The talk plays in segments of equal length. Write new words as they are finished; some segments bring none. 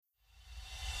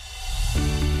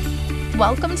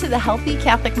welcome to the Healthy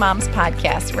Catholic Moms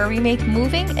podcast, where we make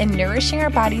moving and nourishing our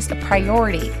bodies a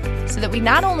priority so that we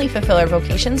not only fulfill our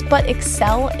vocations, but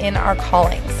excel in our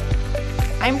callings.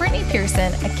 I'm Brittany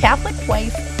Pearson, a Catholic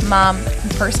wife, mom,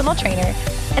 and personal trainer,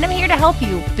 and I'm here to help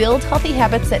you build healthy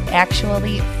habits that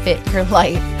actually fit your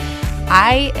life.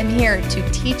 I am here to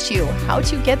teach you how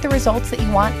to get the results that you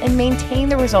want and maintain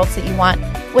the results that you want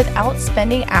without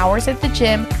spending hours at the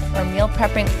gym or meal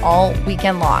prepping all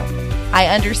weekend long. I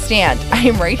understand. I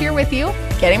am right here with you,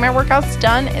 getting my workouts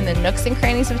done in the nooks and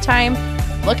crannies of time,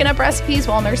 looking up recipes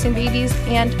while nursing babies,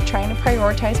 and trying to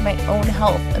prioritize my own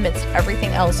health amidst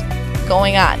everything else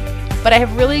going on. But I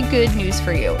have really good news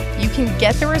for you. You can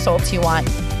get the results you want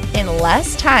in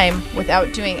less time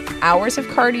without doing hours of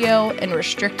cardio and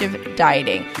restrictive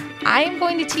dieting. I am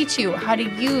going to teach you how to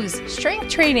use strength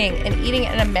training and eating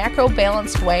in a macro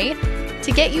balanced way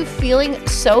to get you feeling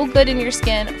so good in your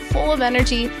skin, full of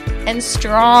energy, and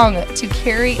strong to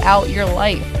carry out your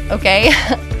life, okay?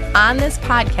 On this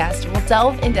podcast, we'll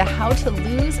delve into how to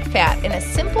lose fat in a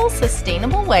simple,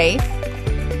 sustainable way,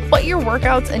 what your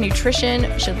workouts and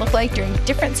nutrition should look like during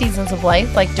different seasons of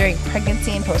life, like during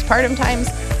pregnancy and postpartum times.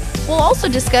 We'll also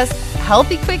discuss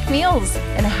healthy, quick meals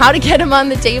and how to get them on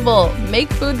the table,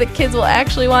 make food that kids will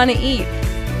actually want to eat,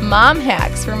 mom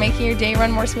hacks for making your day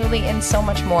run more smoothly, and so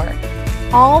much more.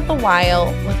 All the while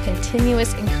with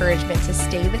continuous encouragement to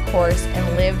stay the course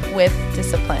and live with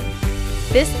discipline.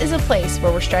 This is a place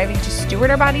where we're striving to steward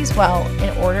our bodies well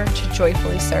in order to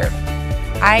joyfully serve.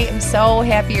 I am so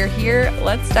happy you're here.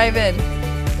 Let's dive in.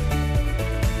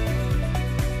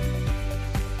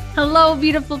 Hello,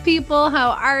 beautiful people.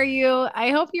 How are you? I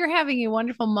hope you're having a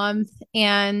wonderful month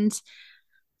and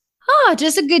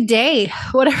just a good day.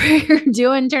 Whatever you're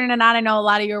doing, turning it on. I know a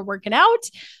lot of you are working out.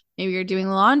 Maybe you're doing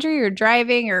laundry or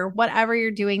driving or whatever you're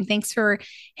doing. Thanks for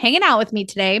hanging out with me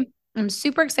today. I'm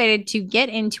super excited to get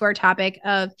into our topic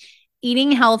of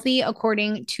eating healthy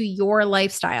according to your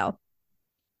lifestyle.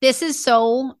 This is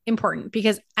so important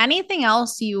because anything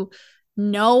else you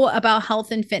know about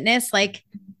health and fitness, like,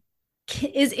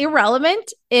 is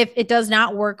irrelevant if it does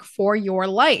not work for your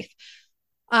life.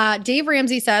 Dave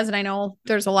Ramsey says, and I know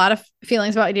there's a lot of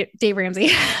feelings about Dave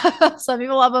Ramsey. Some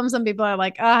people love him. Some people are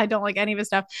like, I don't like any of his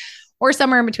stuff, or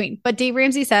somewhere in between. But Dave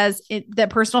Ramsey says that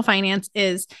personal finance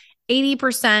is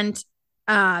 80%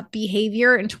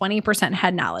 behavior and 20%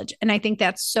 head knowledge. And I think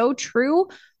that's so true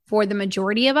for the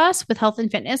majority of us with health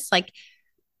and fitness. Like,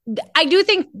 I do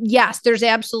think, yes, there's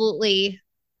absolutely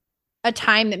a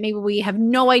time that maybe we have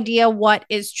no idea what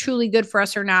is truly good for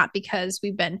us or not, because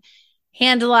we've been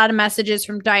handed a lot of messages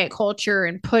from diet culture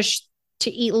and pushed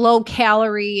to eat low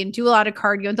calorie and do a lot of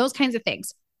cardio and those kinds of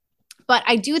things. But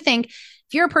I do think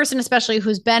if you're a person, especially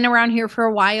who's been around here for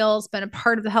a while, has been a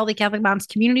part of the Healthy Catholic Moms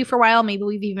community for a while, maybe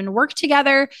we've even worked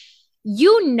together,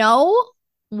 you know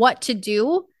what to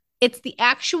do. It's the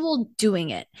actual doing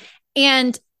it.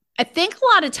 And I think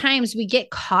a lot of times we get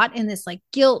caught in this like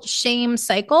guilt, shame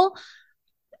cycle,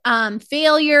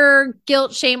 failure,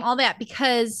 guilt, shame, all that,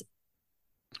 because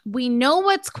we know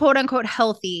what's quote unquote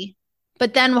healthy,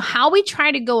 but then how we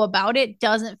try to go about it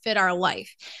doesn't fit our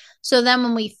life. So then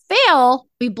when we fail,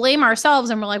 we blame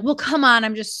ourselves and we're like, well, come on,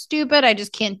 I'm just stupid. I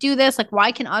just can't do this. Like,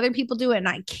 why can other people do it and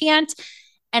I can't?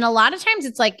 And a lot of times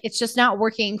it's like, it's just not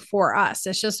working for us.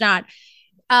 It's just not.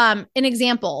 An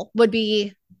example would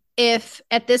be if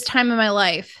at this time in my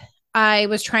life, I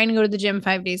was trying to go to the gym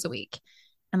 5 days a week.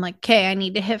 I'm like, okay, I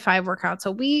need to hit 5 workouts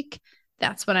a week.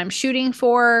 That's what I'm shooting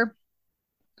for.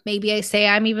 Maybe I say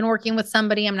I'm even working with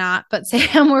somebody. I'm not, but say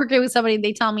I'm working with somebody.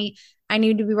 They tell me I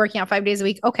need to be working out 5 days a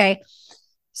week. Okay.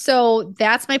 So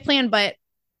that's my plan. But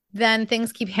then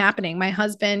things keep happening. My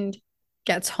husband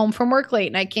gets home from work late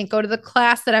and I can't go to the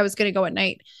class that I was going to go at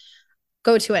night.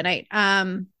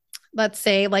 Let's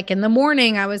say like in the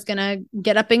morning, I was going to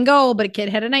get up and go, but a kid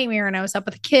had a nightmare and I was up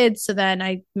with the kids. So then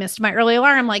I missed my early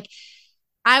alarm. Like,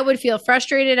 I would feel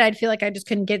frustrated. I'd feel like I just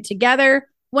couldn't get it together,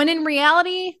 when in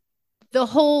reality, the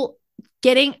whole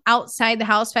getting outside the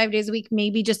house 5 days a week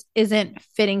maybe just isn't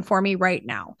fitting for me right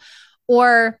now.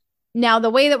 Or now the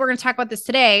way that we're going to talk about this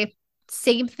today,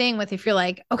 same thing with if you're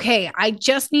like, okay, I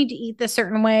just need to eat this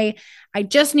certain way. I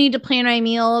just need to plan my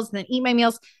meals and then eat my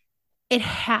meals. It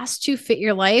has to fit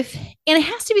your life and it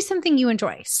has to be something you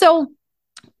enjoy. So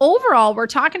overall, we're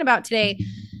talking about today,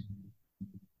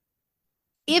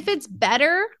 if it's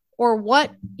better or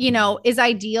what, is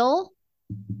ideal.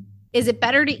 Is it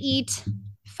better to eat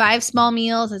 5 small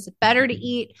meals? Is it better to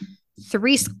eat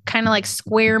 3 kind of like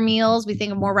square meals? We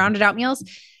think of more rounded out meals.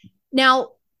 Now,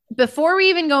 before we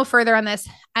even go further on this,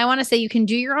 I want to say you can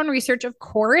do your own research, of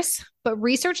course, but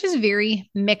research is very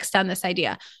mixed on this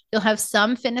idea. You'll have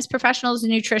some fitness professionals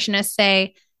and nutritionists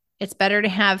say it's better to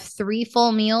have 3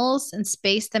 full meals and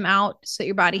space them out so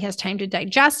your body has time to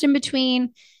digest in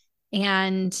between,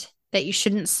 and that you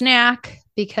shouldn't snack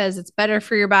because it's better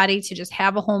for your body to just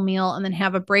have a whole meal and then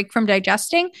have a break from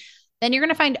digesting. Then you're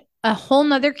going to find a whole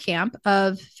nother camp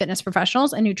of fitness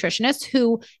professionals and nutritionists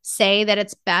who say that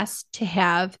it's best to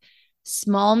have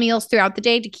small meals throughout the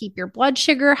day to keep your blood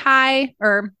sugar high,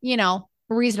 or,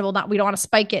 reasonable. We don't want to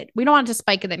spike it. We don't want it to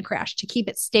spike and then crash, to keep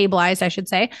it stabilized, I should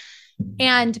say.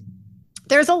 And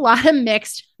there's a lot of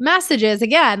mixed messages.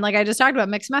 Again, like I just talked about,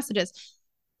 mixed messages.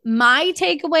 My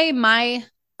takeaway, my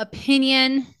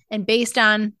opinion, and based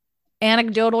on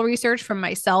anecdotal research from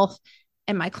myself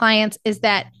and my clients, is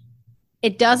that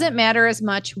it doesn't matter as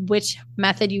much which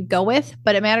method you go with,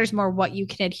 but it matters more what you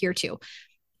can adhere to.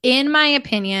 In my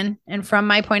opinion, and from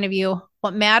my point of view,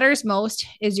 what matters most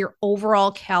is your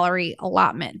overall calorie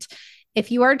allotment.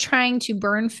 If you are trying to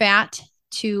burn fat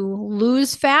to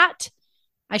lose fat,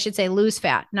 I should say lose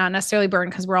fat, not necessarily burn,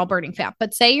 because we're all burning fat,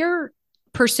 but say you're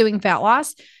pursuing fat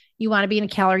loss, you want to be in a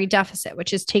calorie deficit,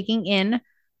 which is taking in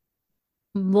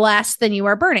less than you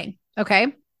are burning.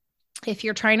 Okay. If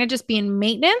you're trying to just be in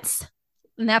maintenance,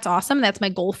 and that's awesome. That's my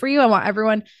goal for you. I want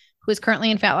everyone who is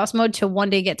currently in fat loss mode to one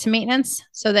day get to maintenance,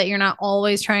 so that you're not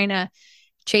always trying to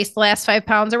chase the last 5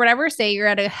 pounds or whatever. Say you're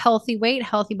at a healthy weight,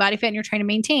 healthy body fat, and you're trying to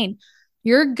maintain.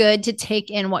 You're good to take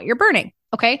in what you're burning.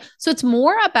 Okay. So it's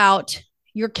more about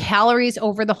your calories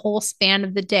over the whole span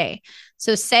of the day.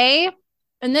 So say,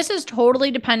 and this is totally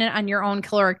dependent on your own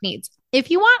caloric needs. If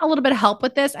you want a little bit of help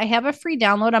with this, I have a free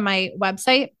download on my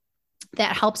website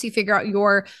that helps you figure out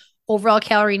your overall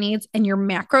calorie needs and your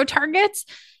macro targets.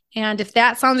 And if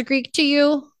that sounds Greek to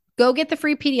you, go get the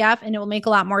free PDF and it will make a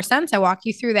lot more sense. I walk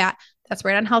you through that. That's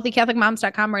right on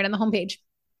healthycatholicmoms.com, right on the homepage.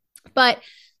 But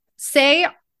say,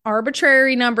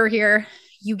 arbitrary number here,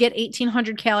 you get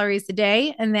 1,800 calories a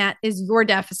day, and that is your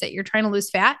deficit. You're trying to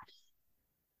lose fat.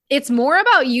 It's more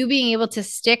about you being able to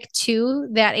stick to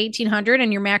that 1,800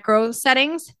 and your macro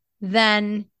settings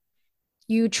than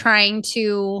you trying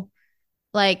to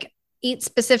like eat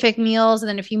specific meals. And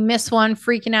then if you miss one,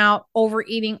 freaking out,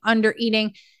 overeating,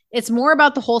 undereating. It's more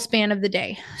about the whole span of the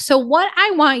day. So what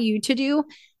I want you to do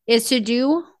is to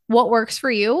do what works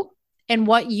for you and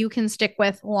what you can stick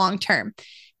with long term.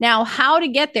 Now, how to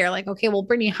get there? Like, okay, well,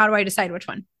 Brittany, how do I decide which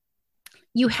one?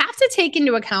 You have to take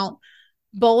into account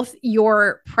both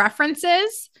your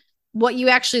preferences, what you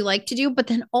actually like to do, but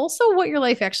then also what your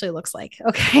life actually looks like.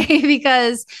 Okay.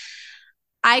 Because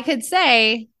I could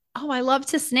say, oh, I love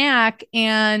to snack,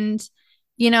 and,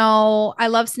 I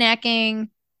love snacking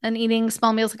and eating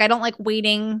small meals. Like, I don't like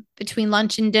waiting between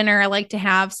lunch and dinner. I like to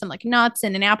have some like nuts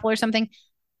and an apple or something.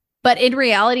 But in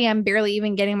reality, I'm barely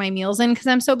even getting my meals in because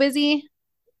I'm so busy.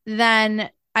 Then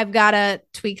I've got to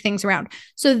tweak things around.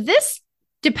 So this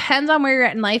depends on where you're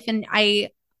at in life. And I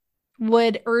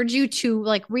would urge you to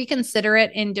like reconsider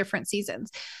it in different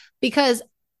seasons, because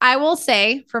I will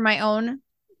say, for my own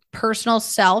personal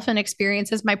self and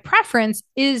experiences, my preference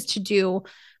is to do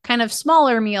kind of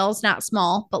smaller meals, not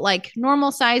small, but like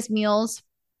normal size meals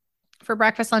for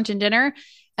breakfast, lunch, and dinner,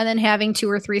 and then having 2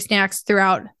 or 3 snacks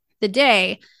throughout the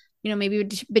day. Maybe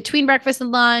between breakfast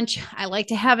and lunch. I like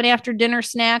to have an after dinner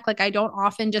snack. Like, I don't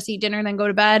often just eat dinner and then go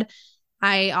to bed.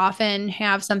 I often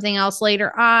have something else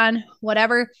later on,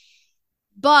 whatever.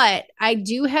 But I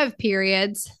do have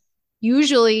periods,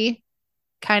 usually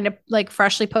kind of like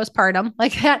freshly postpartum,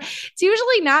 like that. It's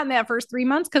usually not in that first 3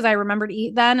 months because I remember to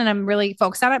eat then and I'm really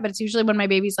focused on it. But it's usually when my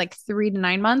baby's like 3 to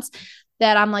 9 months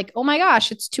that I'm like, oh my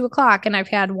gosh, it's 2:00 and I've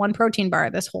had 1 protein bar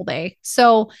this whole day.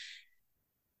 So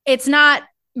it's not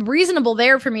reasonable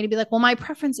there for me to be like, well, my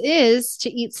preference is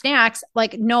to eat snacks.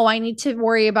 Like, no, I need to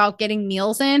worry about getting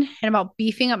meals in and about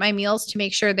beefing up my meals to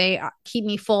make sure they keep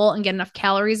me full and get enough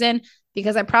calories in,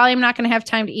 because I probably am not going to have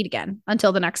time to eat again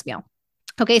until the next meal.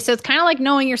 Okay. So it's kind of like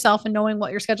knowing yourself and knowing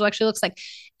what your schedule actually looks like.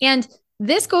 And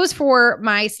this goes for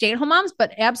my stay-at-home moms,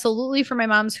 but absolutely for my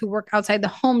moms who work outside the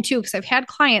home too, because I've had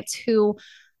clients who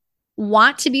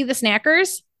want to be the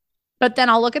snackers, but then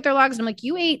I'll look at their logs and I'm like,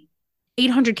 you ate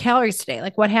 800 calories today.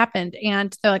 Like, what happened?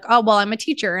 And they're like, oh, well, I'm a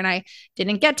teacher and I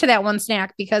didn't get to that one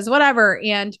snack because whatever.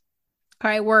 And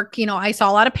I work, I saw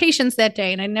a lot of patients that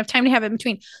day and I didn't have time to have it in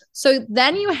between. So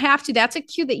then you have to, that's a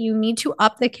cue that you need to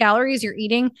up the calories you're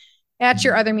eating at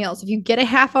your other meals. If you get a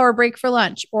half-hour break for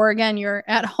lunch, or again, you're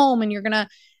at home and you're going to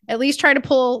at least try to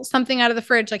pull something out of the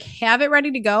fridge, like have it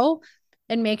ready to go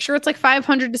and make sure it's like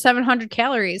 500 to 700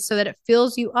 calories so that it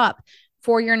fills you up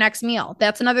for your next meal.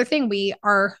 That's another thing.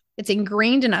 It's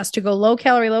ingrained in us to go low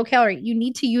calorie. You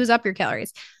need to use up your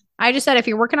calories. I just said, if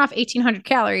you're working off 1,800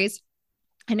 calories,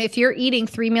 and if you're eating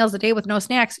 3 meals a day with no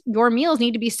snacks, your meals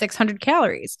need to be 600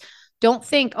 calories. Don't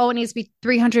think, oh, it needs to be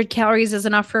 300 calories is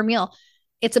enough for a meal.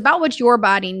 It's about what your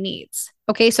body needs.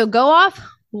 Okay. So go off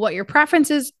what your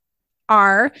preferences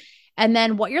are, and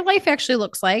then what your life actually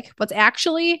looks like, what's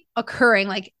actually occurring.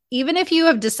 Like, even if you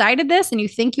have decided this and you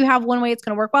think you have one way it's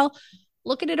going to work well,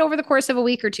 look at it over the course of a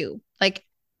week or two. Like,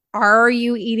 are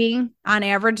you eating on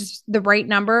average the right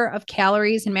number of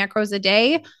calories and macros a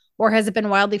day? Or has it been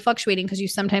wildly fluctuating because you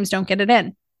sometimes don't get it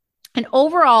in? And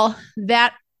overall,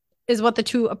 that is what the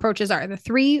two approaches are: the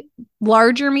 3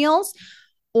 larger meals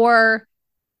or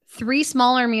 3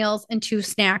 smaller meals and 2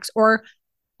 snacks. Or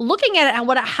looking at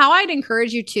it, how I'd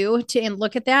encourage you to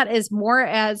look at that is more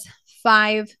as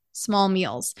 5 small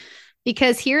meals.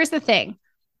 Because here's the thing: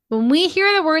 when we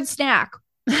hear the word snack,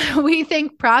 we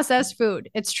think processed food.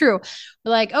 It's true.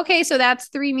 We're like, okay, so that's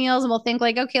 3 meals. And we'll think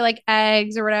like, okay, like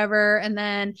eggs or whatever. And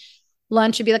then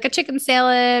lunch would be like a chicken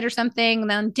salad or something. And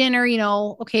then dinner,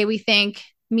 okay, we think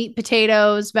meat,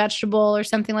 potatoes, vegetable, or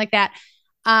something like that.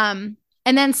 And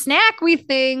then snack, we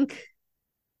think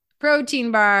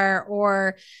protein bar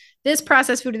or this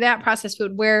processed food or that processed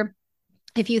food, where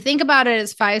if you think about it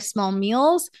as 5 small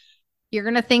meals, you're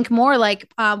going to think more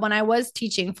like when I was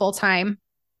teaching full-time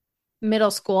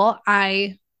middle school,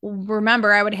 I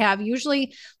remember I would have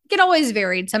usually, it always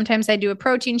varied. Sometimes I do a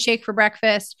protein shake for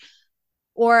breakfast,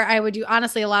 or I would do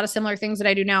honestly a lot of similar things that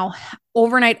I do now.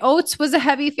 Overnight oats was a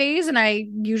heavy phase, and I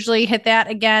usually hit that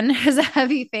again as a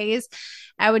heavy phase.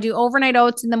 I would do overnight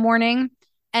oats in the morning.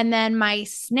 And then my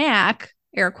snack,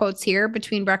 air quotes here,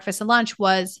 between breakfast and lunch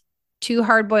was 2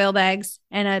 hard-boiled eggs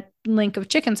and a link of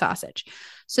chicken sausage.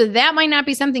 So that might not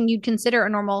be something you'd consider a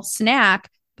normal snack,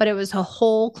 but it was a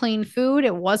whole clean food.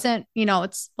 It wasn't,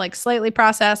 it's like slightly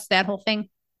processed, that whole thing,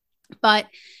 but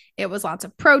it was lots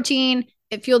of protein.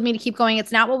 It fueled me to keep going.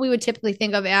 It's not what we would typically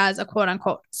think of as a quote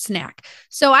unquote snack.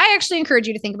 So I actually encourage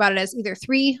you to think about it as either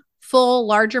 3 full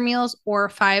larger meals or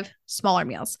 5 smaller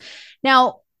meals.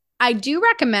 Now, I do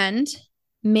recommend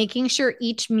making sure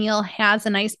each meal has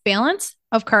a nice balance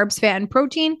of carbs, fat, and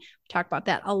protein. We talk about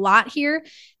that a lot here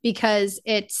because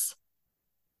it's,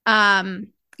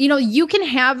 you can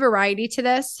have variety to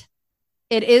this.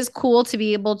 It is cool to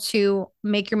be able to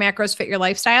make your macros fit your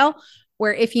lifestyle,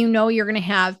 where if you're going to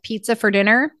have pizza for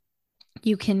dinner,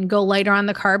 you can go lighter on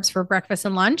the carbs for breakfast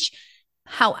and lunch.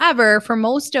 However, for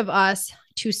most of us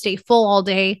to stay full all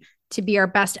day, to be our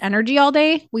best energy all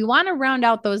day, we want to round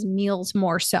out those meals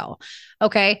more so.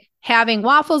 Okay. Having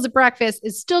waffles at breakfast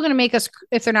is still going to make us,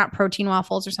 if they're not protein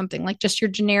waffles or something like just your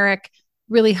generic,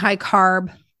 really high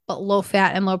carb, but low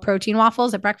fat and low protein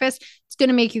waffles at breakfast, it's going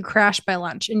to make you crash by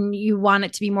lunch, and you want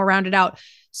it to be more rounded out.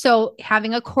 So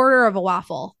having a quarter of a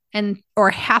waffle or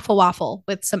half a waffle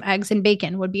with some eggs and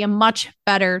bacon would be a much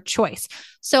better choice.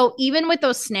 So even with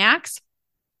those snacks,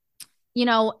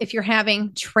 if you're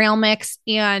having trail mix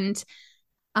and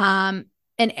an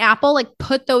apple, like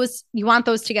you want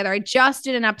those together. I just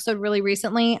did an episode really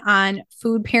recently on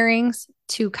food pairings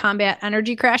to combat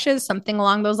energy crashes. Something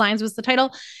along those lines was the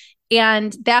title.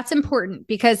 And that's important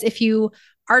because if you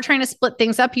are trying to split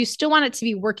things up, you still want it to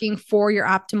be working for your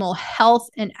optimal health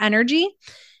and energy.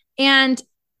 And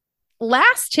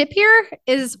last tip here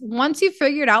is, once you've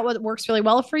figured out what works really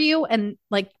well for you, and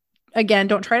like, again,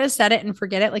 don't try to set it and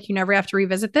forget it. Like, you never have to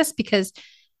revisit this, because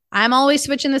I'm always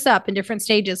switching this up in different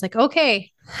stages. Like,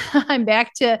 okay, I'm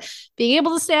back to being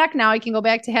able to snack. Now I can go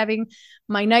back to having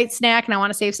my night snack, and I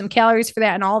want to save some calories for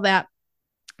that and all that.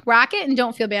 Rock it and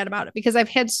don't feel bad about it, because I've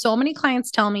had so many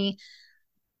clients tell me,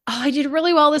 oh, I did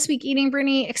really well this week eating,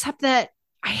 Brittany, except that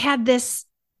I had this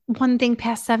one thing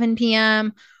past 7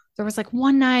 p.m. There was like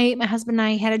one night my husband and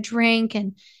I had a drink,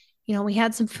 and, we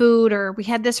had some food, or we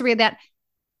had this or we had that.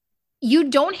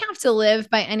 You don't have to live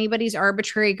by anybody's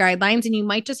arbitrary guidelines, and you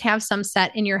might just have some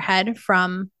set in your head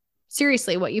from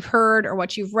seriously what you've heard or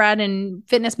what you've read in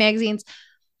fitness magazines.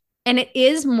 And it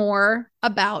is more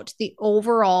about the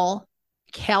overall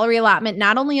calorie allotment,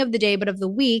 not only of the day, but of the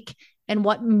week, and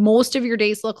what most of your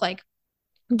days look like.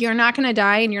 You're not going to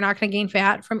die and you're not going to gain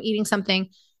fat from eating something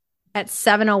at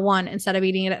 7:01 instead of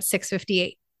eating it at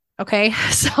 6:58. Okay.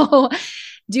 So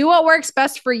do what works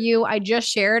best for you. I just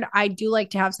shared, I do like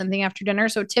to have something after dinner.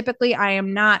 So typically I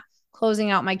am not closing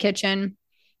out my kitchen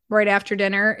right after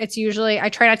dinner. It's usually, I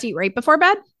try not to eat right before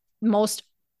bed. Most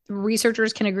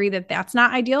researchers can agree that that's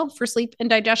not ideal for sleep and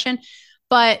digestion,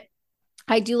 but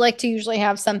I do like to usually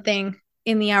have something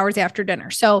in the hours after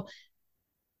dinner. So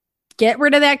get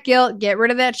rid of that guilt, get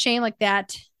rid of that shame. Like,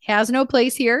 that has no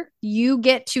place here. You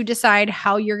get to decide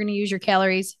how you're going to use your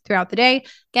calories throughout the day.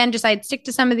 Again, just I'd stick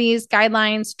to some of these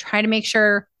guidelines, try to make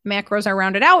sure macros are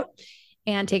rounded out,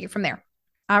 and take it from there.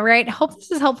 All right. I hope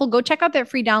this is helpful. Go check out that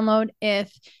free download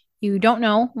if you don't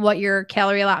know what your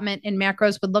calorie allotment and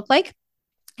macros would look like.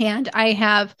 And I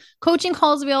have coaching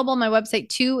calls available on my website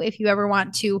too. If you ever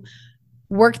want to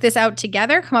work this out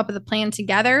together, come up with a plan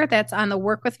together, that's on the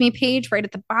Work With Me page. Right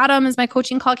at the bottom is my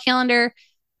coaching call calendar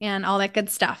and all that good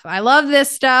stuff. I love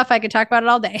this stuff. I could talk about it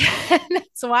all day.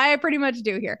 That's why I pretty much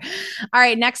do here. All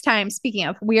right. Next time, speaking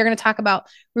of, we are going to talk about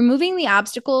removing the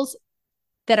obstacles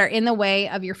that are in the way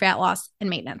of your fat loss and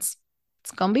maintenance.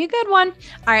 It's going to be a good one.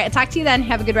 All right. I'll talk to you then.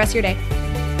 Have a good rest of your day.